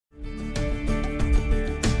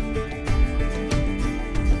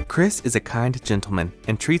Chris is a kind gentleman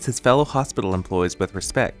and treats his fellow hospital employees with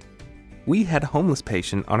respect. We had a homeless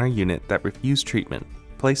patient on our unit that refused treatment,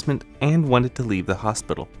 placement, and wanted to leave the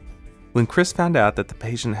hospital. When Chris found out that the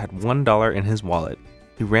patient had $1 in his wallet,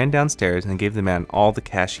 he ran downstairs and gave the man all the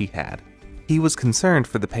cash he had. He was concerned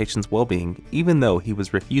for the patient's well-being even though he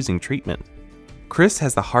was refusing treatment. Chris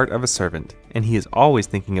has the heart of a servant, and he is always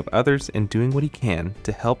thinking of others and doing what he can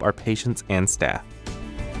to help our patients and staff.